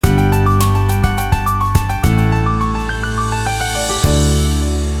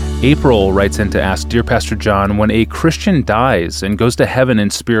April writes in to ask, Dear Pastor John, when a Christian dies and goes to heaven in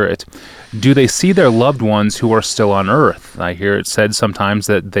spirit, do they see their loved ones who are still on earth? I hear it said sometimes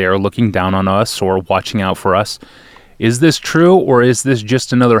that they are looking down on us or watching out for us. Is this true, or is this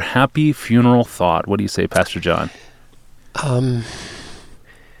just another happy funeral thought? What do you say, Pastor John? I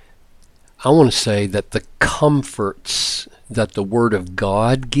want to say that the comforts that the Word of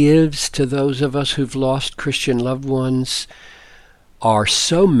God gives to those of us who've lost Christian loved ones are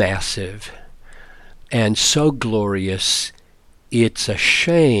so massive and so glorious, it's a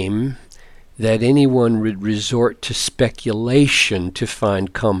shame that anyone would resort to speculation to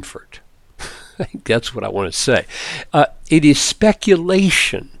find comfort. I think that's what I want to say. It is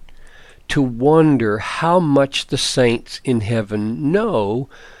speculation to wonder how much the saints in heaven know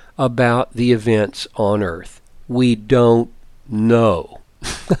about the events on earth. We don't know.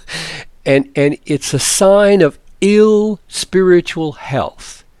 and it's a sign of ill spiritual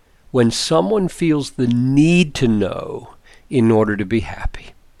health when someone feels the need to know in order to be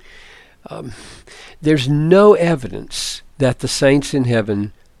happy. There's no evidence that the saints in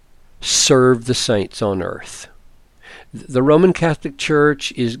heaven serve the saints on earth. The Roman Catholic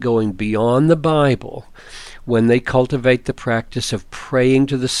Church is going beyond the Bible when they cultivate the practice of praying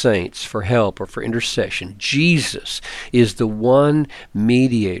to the saints for help or for intercession. Jesus is the one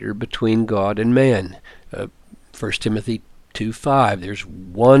mediator between God and man. 1 Timothy 2:5, there's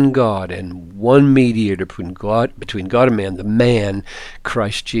one God and one mediator between God and man, the man,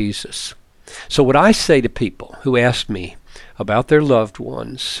 Christ Jesus. So what I say to people who ask me about their loved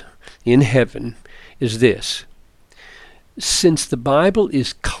ones in heaven is this: since the Bible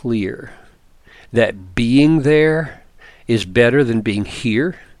is clear that being there is better than being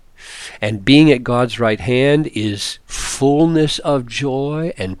here, and being at God's right hand is fullness of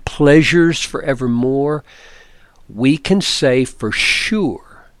joy and pleasures forevermore, we can say for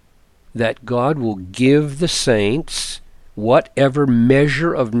sure that God will give the saints whatever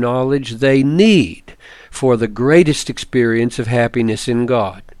measure of knowledge they need for the greatest experience of happiness in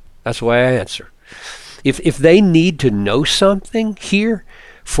God. That's why I answer. If they need to know something here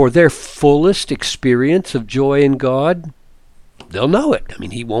for their fullest experience of joy in God, they'll know it. I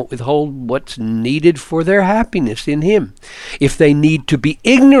mean, He won't withhold what's needed for their happiness in Him. If they need to be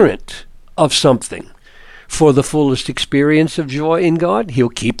ignorant of something for the fullest experience of joy in God, He'll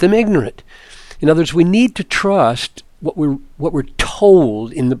keep them ignorant. In other words, we need to trust what we're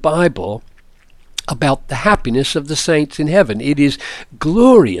told in the Bible about the happiness of the saints in heaven. It is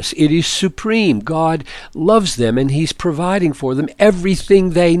glorious. It is supreme. God loves them, and He's providing for them everything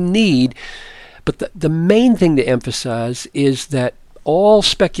they need. But the main thing to emphasize is that all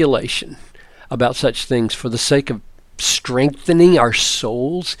speculation about such things for the sake of strengthening our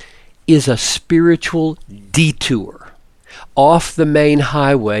souls is a spiritual detour off the main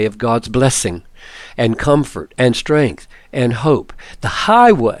highway of God's blessing and comfort and strength and hope. The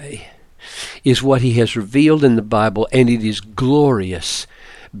highway is what He has revealed in the Bible, and it is glorious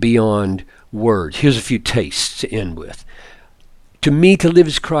beyond words. Here's a few tastes to end with. To me, to live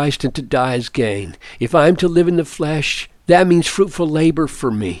is Christ, and to die is gain. If I am to live in the flesh, that means fruitful labor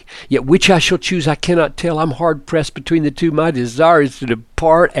for me. Yet which I shall choose I cannot tell. I'm hard pressed between the two. My desire is to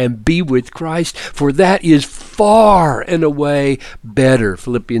depart and be with Christ, for that is far and away better.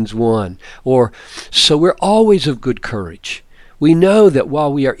 Philippians 1. Or, so we're always of good courage. We know that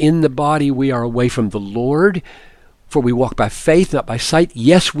while we are in the body, we are away from the Lord, for we walk by faith, not by sight.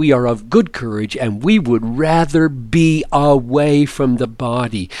 Yes, we are of good courage, and we would rather be away from the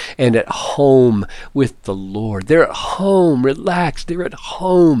body and at home with the Lord. They're at home, relaxed, they're at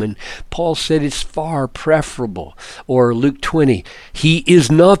home, and Paul said it's far preferable. Or Luke 20, He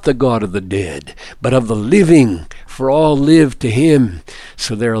is not the God of the dead, but of the living, for all live to Him.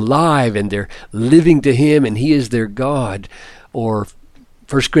 So they're alive, and they're living to Him, and He is their God. Or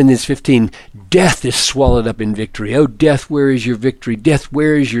 1 Corinthians 15, death is swallowed up in victory. Oh, death, where is your victory? Death,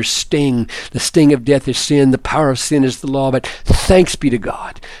 where is your sting? The sting of death is sin. The power of sin is the law. But thanks be to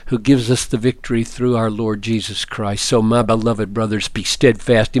God who gives us the victory through our Lord Jesus Christ. So, my beloved brothers, be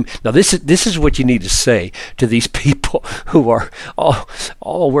steadfast. Now, this is what you need to say to these people who are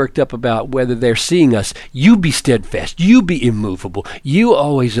all worked up about whether they're seeing us. You be steadfast. You be immovable. You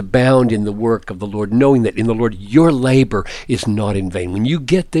always abound in the work of the Lord, knowing that in the Lord your labor is not in vain. When you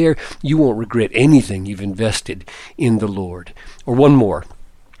get there, you won't regret anything you've invested in the Lord. Or one more.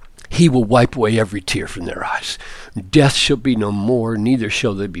 He will wipe away every tear from their eyes. Death shall be no more, neither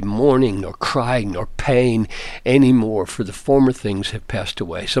shall there be mourning, nor crying, nor pain any more, for the former things have passed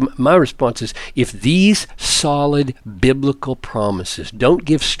away. So my response is, if these solid biblical promises don't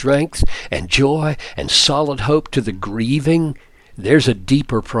give strength and joy and solid hope to the grieving, There's a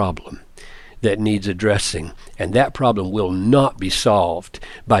deeper problem that needs addressing, and that problem will not be solved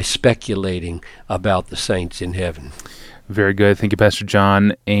by speculating about the saints in heaven. Very good. Thank you, Pastor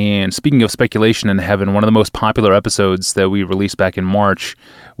John. And speaking of speculation in heaven, one of the most popular episodes that we released back in March,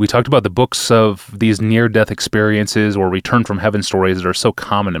 we talked about the books of these near-death experiences or return from heaven stories that are so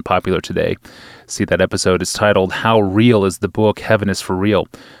common and popular today. See that episode. It's titled, How Real is the Book Heaven is for Real?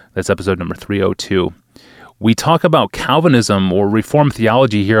 That's episode number 302. We talk about Calvinism or Reformed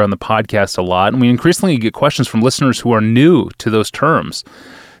theology here on the podcast a lot, and we increasingly get questions from listeners who are new to those terms.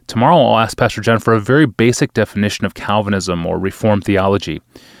 Tomorrow I'll ask Pastor John for a very basic definition of Calvinism or Reformed theology.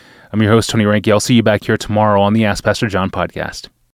 I'm your host, Tony Reinke. I'll see you back here tomorrow on the Ask Pastor John podcast.